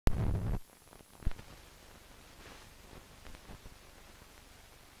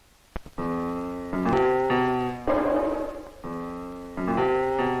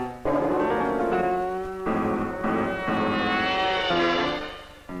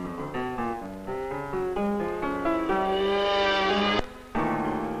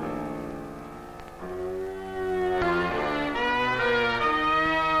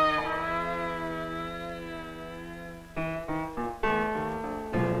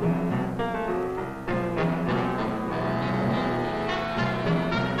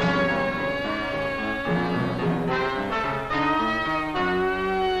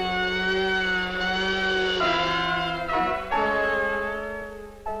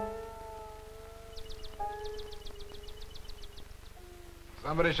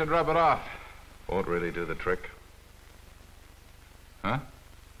Somebody should rub it off. Won't really do the trick. Huh?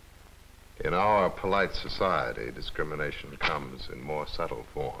 In our polite society, discrimination comes in more subtle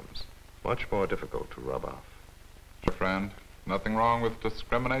forms. Much more difficult to rub off. Sure, friend. Nothing wrong with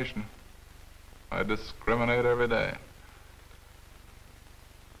discrimination. I discriminate every day.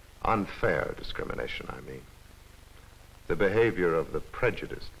 Unfair discrimination, I mean. The behavior of the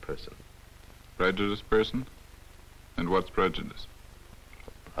prejudiced person. Prejudiced person? And what's prejudice?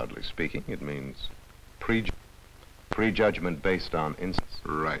 Broadly speaking, it means prejudgment based on instance.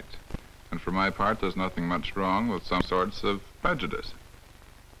 Right. And for my part, there's nothing much wrong with some sorts of prejudice.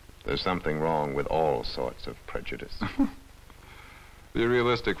 There's something wrong with all sorts of prejudice. Be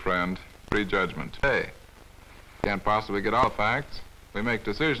realistic, friend. Prejudgment. Hey, can't possibly get all facts. We make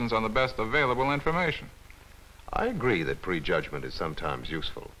decisions on the best available information. I agree that prejudgment is sometimes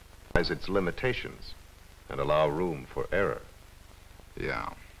useful, as its limitations, and allow room for error. Yeah,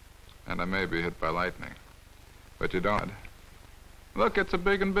 and I may be hit by lightning, but you don't. Look, it's a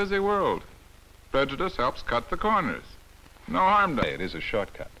big and busy world. Prejudice helps cut the corners. No harm done. It is a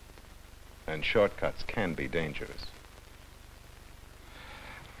shortcut, and shortcuts can be dangerous.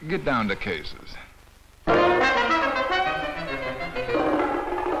 Get down to cases.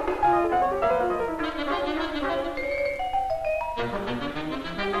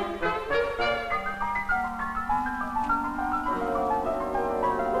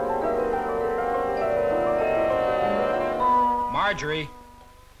 Marjorie,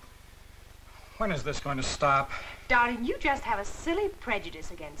 when is this going to stop? Darling, you just have a silly prejudice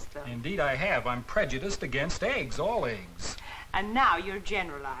against them. Indeed I have. I'm prejudiced against eggs, all eggs. And now you're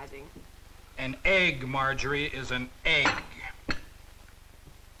generalizing. An egg, Marjorie, is an egg.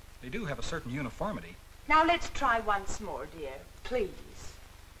 They do have a certain uniformity. Now let's try once more, dear. Please.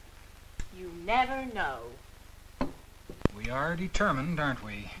 You never know. We are determined, aren't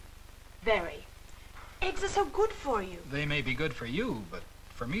we? Very. Eggs are so good for you. They may be good for you, but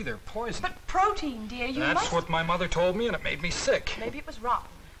for me they're poison. But protein, dear, you That's must... what my mother told me, and it made me sick. Maybe it was rotten.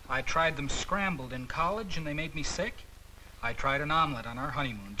 I tried them scrambled in college, and they made me sick. I tried an omelet on our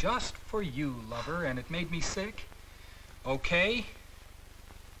honeymoon, just for you, lover, and it made me sick. Okay?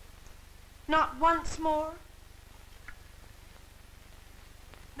 Not once more?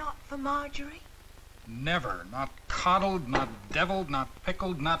 Not for Marjorie? Never. Not coddled, not deviled, not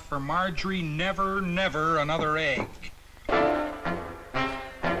pickled, not for Marjorie. Never, never another egg.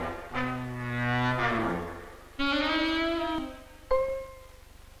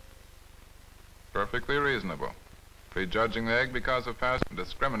 Perfectly reasonable. Prejudging the egg because of past and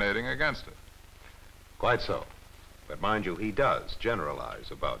discriminating against it. Quite so. But mind you, he does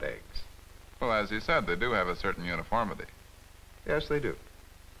generalize about eggs. Well, as he said, they do have a certain uniformity. Yes, they do.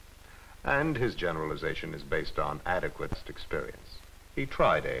 And his generalization is based on adequate experience. He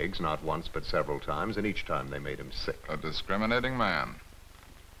tried eggs not once but several times, and each time they made him sick. A discriminating man.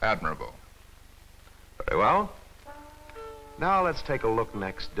 Admirable. Very well. Now let's take a look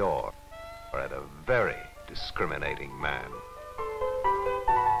next door at a very discriminating man.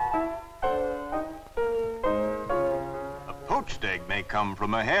 A poached egg may come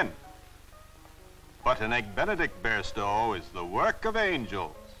from a hen, but an egg Benedict Bairstow is the work of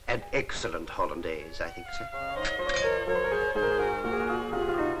angels. An excellent hollandaise, I think, sir.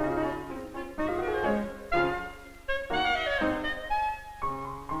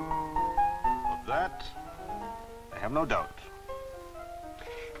 Of that, I have no doubt.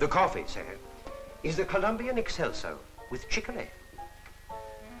 The coffee, sir, is the Colombian Excelso with chicory.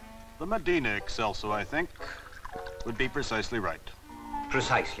 The Medina Excelso, I think, would be precisely right.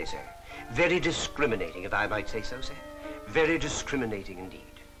 Precisely, sir. Very discriminating, if I might say so, sir. Very discriminating indeed.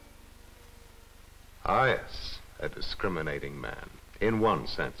 Ah, yes, a discriminating man, in one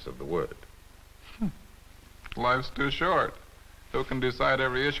sense of the word. Life's too short. Who can decide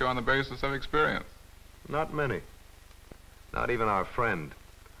every issue on the basis of experience? Not many. Not even our friend.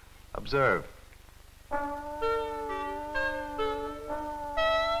 Observe.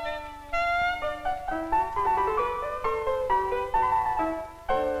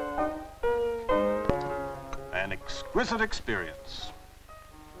 An exquisite experience.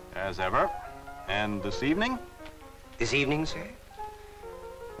 As ever. And this evening? This evening, sir?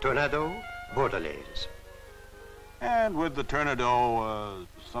 Tornado Bordelaise. And with the Tornado,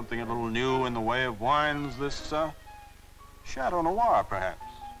 something a little new in the way of wines, this, Chateau Noir, perhaps?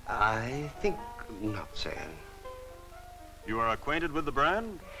 I think not, sir. You are acquainted with the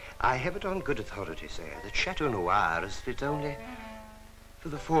brand? I have it on good authority, sir, that Chateau Noir is fit only for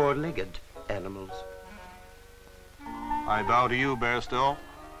the four-legged animals. I bow to you, Bairstow.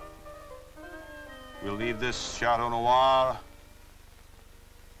 We'll leave this Chateau Noir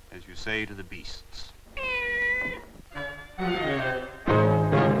as you say to the beasts.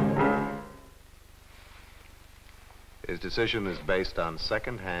 His decision is based on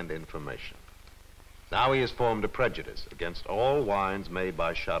second-hand information. Now he has formed a prejudice against all wines made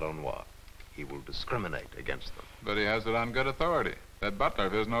by Chateau Noir. He will discriminate against them. But he has it on good authority. That butler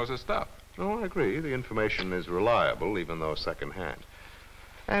of his knows his stuff. Oh, I agree. The information is reliable, even though second-hand.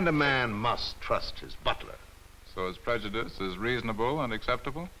 And a man must trust his butler. So his prejudice is reasonable and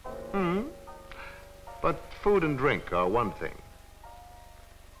acceptable? But food and drink are one thing.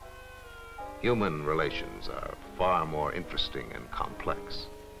 Human relations are far more interesting and complex.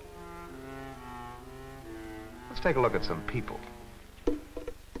 Let's take a look at some people.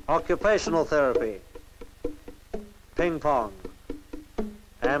 Occupational therapy. Ping pong.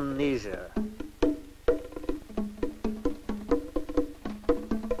 Amnesia.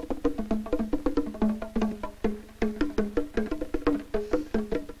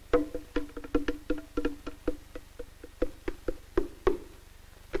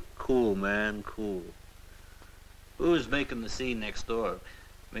 Cool, man, cool. Who's making the scene next door?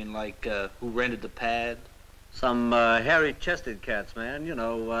 I mean, like, who rented the pad? Some hairy-chested cats, man. You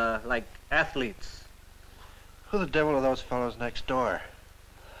know, like athletes. Who the devil are those fellows next door?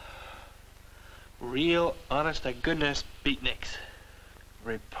 Real honest-to-goodness beatniks.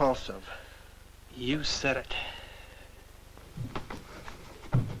 Repulsive. You said it.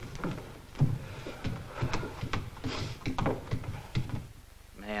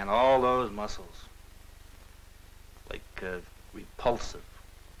 Man, all those muscles. Like, repulsive.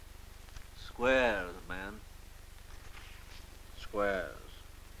 Squares, man. Squares.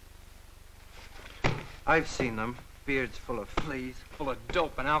 I've seen them. Beards full of fleas. Full of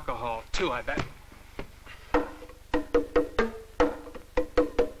dope and alcohol, too, I bet.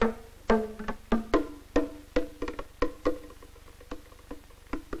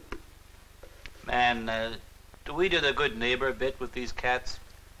 Man, do we do the good neighbor bit with these cats?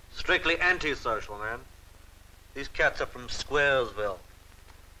 Strictly antisocial, man. These cats are from Squaresville.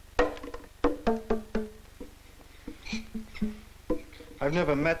 I've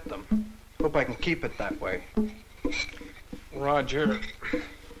never met them. Hope I can keep it that way. Roger,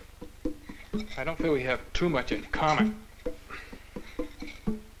 I don't feel we have too much in common.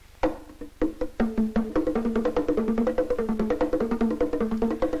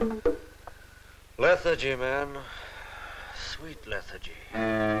 Lethargy, man. Sweet lethargy.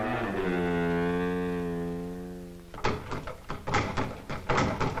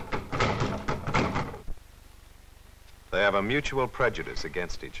 They have a mutual prejudice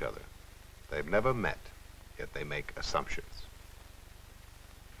against each other. They've never met, yet they make assumptions.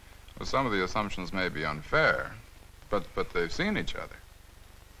 Well, some of the assumptions may be unfair, but they've seen each other.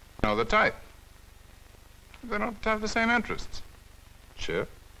 Know the type. They don't have the same interests. Sure.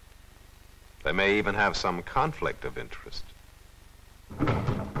 They may even have some conflict of interest.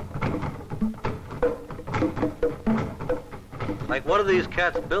 Like, what are these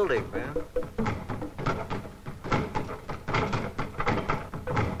cats building, man?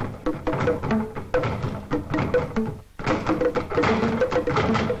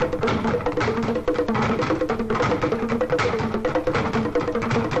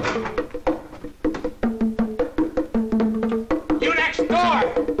 You next door!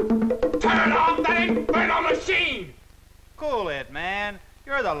 Turn off that infernal machine! Cool it, man.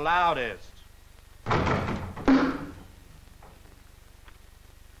 You're the loudest.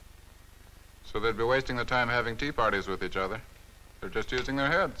 So they'd be wasting their time having tea parties with each other. They're just using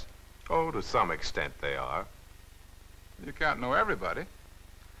their heads. Oh, to some extent they are. You can't know everybody.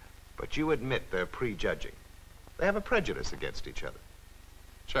 But you admit they're prejudging. They have a prejudice against each other.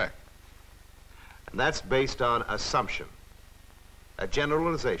 Check. And that's based on assumption, a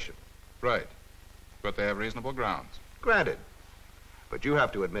generalization. Right. But they have reasonable grounds. Granted. But you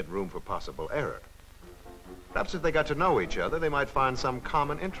have to admit room for possible error. Perhaps if they got to know each other, they might find some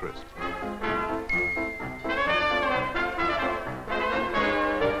common interest.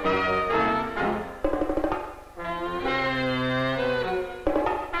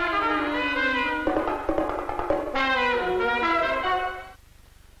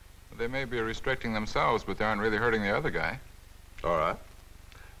 They may be restricting themselves, but they aren't really hurting the other guy. All right.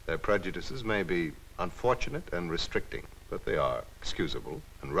 Their prejudices may be unfortunate and restricting, but they are excusable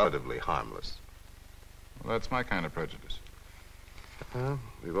and relatively harmless. Well, that's my kind of prejudice. Well,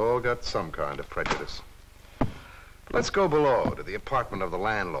 we've all got some kind of prejudice. Let's go below to the apartment of the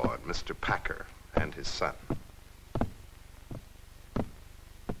landlord, Mr. Packer, and his son.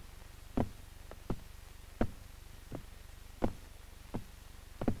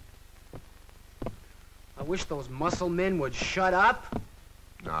 I wish those muscle men would shut up.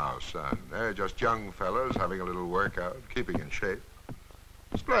 No, son. They're just young fellows having a little workout, keeping in shape.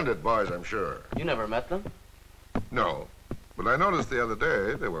 Splendid boys, I'm sure. You never met them? No. But I noticed the other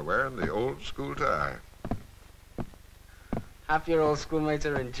day they were wearing the old school tie. Half your old schoolmates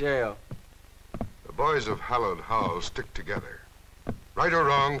are in jail. The boys of hallowed Hall stick together. Right or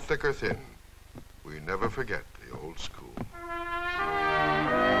wrong, thick or thin. We never forget the old school.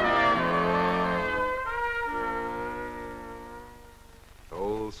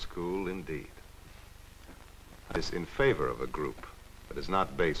 Old school indeed. It is in favor of a group that is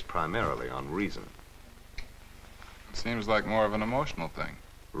not based primarily on reason. It seems like more of an emotional thing.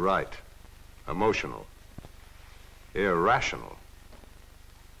 Right. Emotional. Irrational.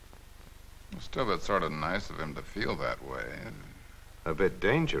 Still, it's sort of nice of him to feel that way. A bit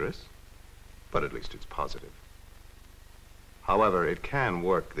dangerous, but at least it's positive. However, it can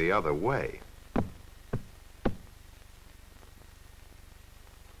work the other way.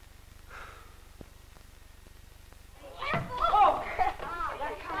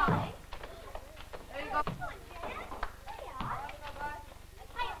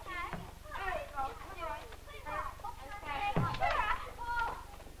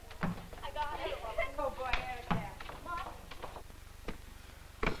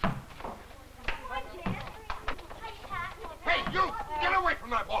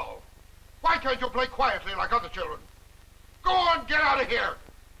 You play quietly like other children. Go on, get out of here.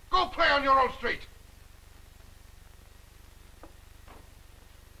 Go play on your own street.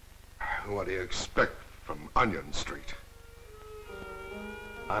 What do you expect from Onion Street?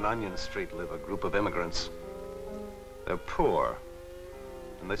 On Onion Street live a group of immigrants. They're poor,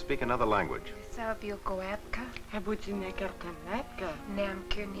 and they speak another language.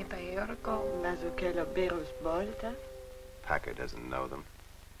 Packer doesn't know them.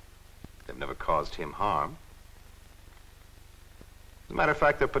 They've never caused him harm. As a matter of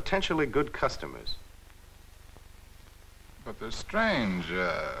fact, they're potentially good customers. But they're strange,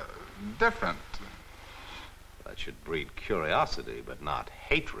 different. That should breed curiosity, but not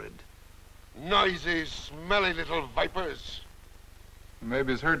hatred. Noisy, smelly little vipers.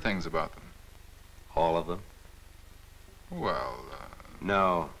 Maybe he's heard things about them. All of them? Well,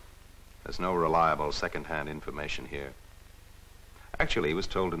 No. There's no reliable second-hand information here. Actually, he was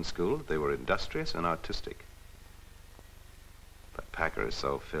told in school that they were industrious and artistic. But Packer is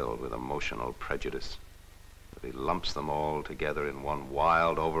so filled with emotional prejudice that he lumps them all together in one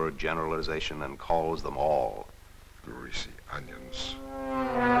wild overgeneralization and calls them all greasy onions.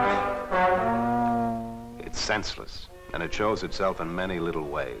 It's senseless, and it shows itself in many little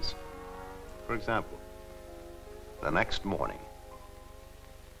ways. For example, the next morning.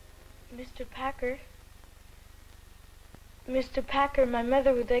 Mr. Packer? Mr. Packer, my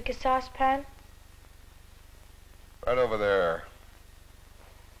mother would like a saucepan. Right over there.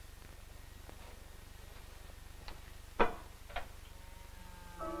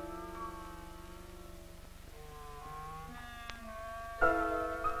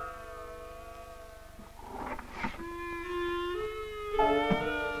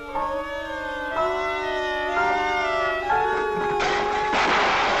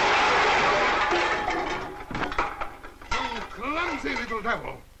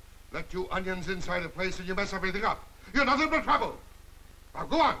 Devil. Let you onions inside a place and you mess everything up. You're nothing but trouble. Now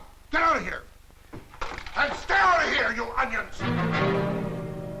go on. Get out of here. And stay out of here, you onions.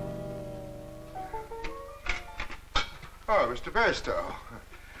 Oh, Mr. Bairstow.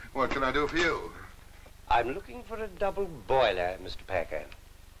 What can I do for you? I'm looking for a double boiler, Mr. Packer.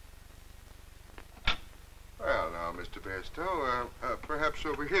 Well, now, Mr. Bairstow, perhaps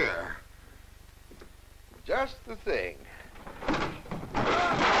over here. Just the thing.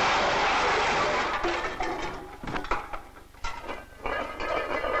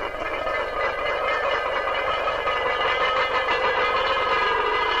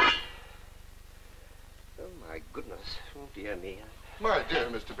 Dear me. My dear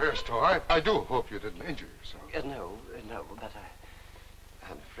Mr. Bairstow, I do hope you didn't injure yourself. No, but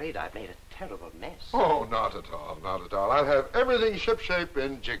I'm afraid I made a terrible mess. Oh, not at all, not at all. I'll have everything shipshape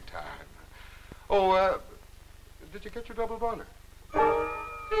in jig time. Oh, did you get your double boiler?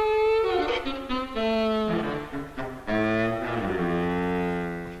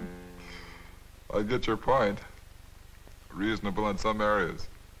 I get your point. Reasonable in some areas.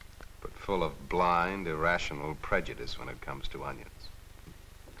 But full of blind, irrational prejudice when it comes to onions.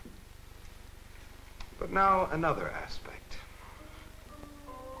 But now, another aspect.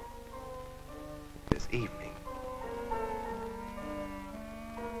 This evening.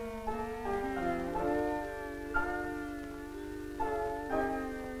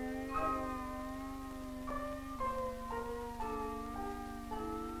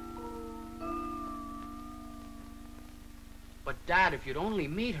 Dad, if you'd only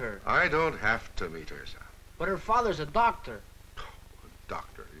meet her. I don't have to meet her, son. But her father's a doctor.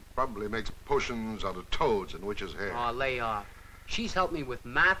 Doctor. He probably makes potions out of toads and witches' hair. Oh, lay off. She's helped me with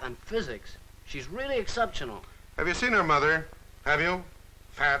math and physics. She's really exceptional. Have you seen her mother? Have you?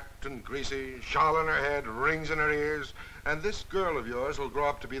 Fat and greasy, shawl on her head, rings in her ears. And this girl of yours will grow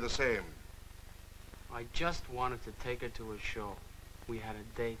up to be the same. I just wanted to take her to a show. We had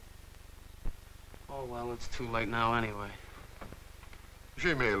a date. Oh, well, it's too late now anyway.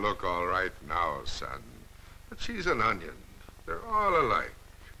 She may look all right now, son, but she's an onion. They're all alike.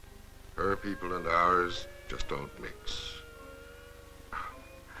 Her people and ours just don't mix.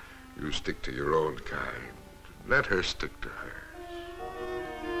 You stick to your own kind. Let her stick to hers.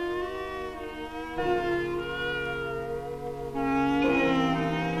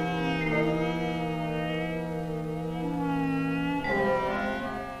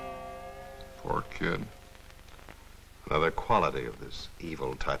 Poor kid. Another quality of this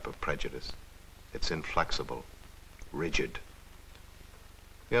evil type of prejudice. It's inflexible, rigid.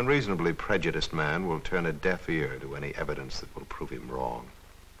 The unreasonably prejudiced man will turn a deaf ear to any evidence that will prove him wrong.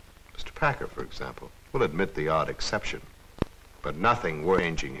 Mr. Packer, for example, will admit the odd exception, but nothing worth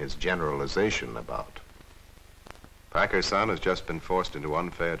changing his generalization about. Packer's son has just been forced into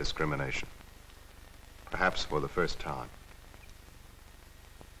unfair discrimination, perhaps for the first time.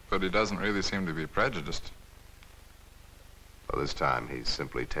 But he doesn't really seem to be prejudiced. Well, this time he's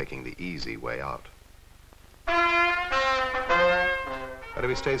simply taking the easy way out. But if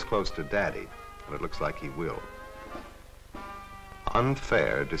he stays close to Daddy, and it looks like he will,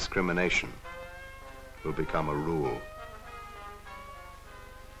 unfair discrimination will become a rule.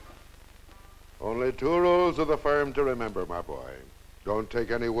 Only 2 rules of the firm to remember, my boy. Don't take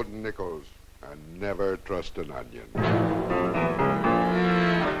any wooden nickels, and never trust an onion.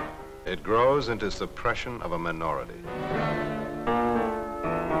 It grows into suppression of a minority.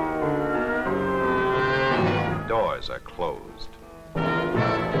 Doors are closed.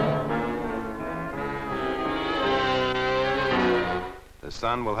 The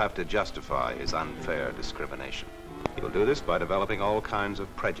son will have to justify his unfair discrimination. He will do this by developing all kinds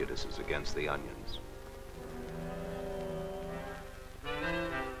of prejudices against the onions.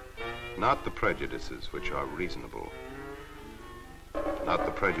 Not the prejudices which are reasonable, not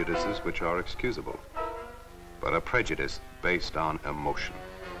the prejudices which are excusable, but a prejudice based on emotion.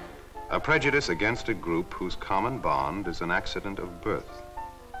 A prejudice against a group whose common bond is an accident of birth.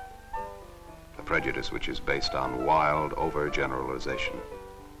 A prejudice which is based on wild overgeneralization.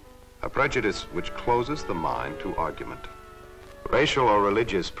 A prejudice which closes the mind to argument. Racial or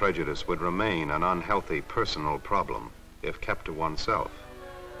religious prejudice would remain an unhealthy personal problem if kept to oneself.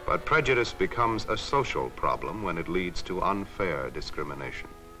 But prejudice becomes a social problem when it leads to unfair discrimination.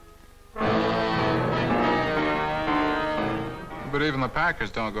 But even the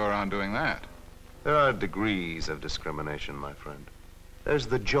Packers don't go around doing that. There are degrees of discrimination, my friend. There's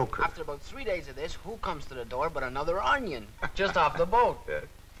the joker. After about 3 days of this, who comes to the door but another onion? Just off the boat. Yes.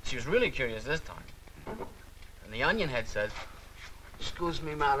 She was really curious this time. And the onion head says, "Excuse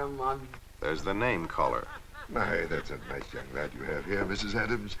me, madam, There's the name caller. My, that's a nice young lad you have here, Mrs.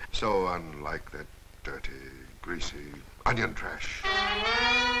 Adams. So unlike that dirty, greasy onion trash."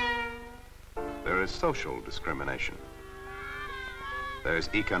 There is social discrimination. There's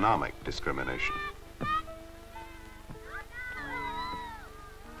economic discrimination.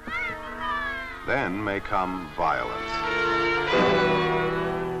 Then may come violence.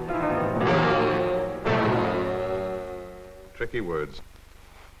 Tricky words.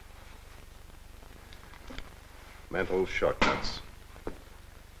 Mental shortcuts.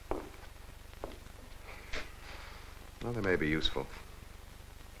 Well, they may be useful,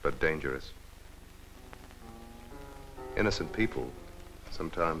 but dangerous. Innocent people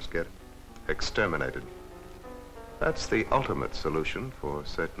sometimes get exterminated. That's the ultimate solution for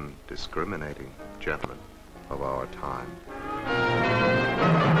certain discriminating gentlemen of our time.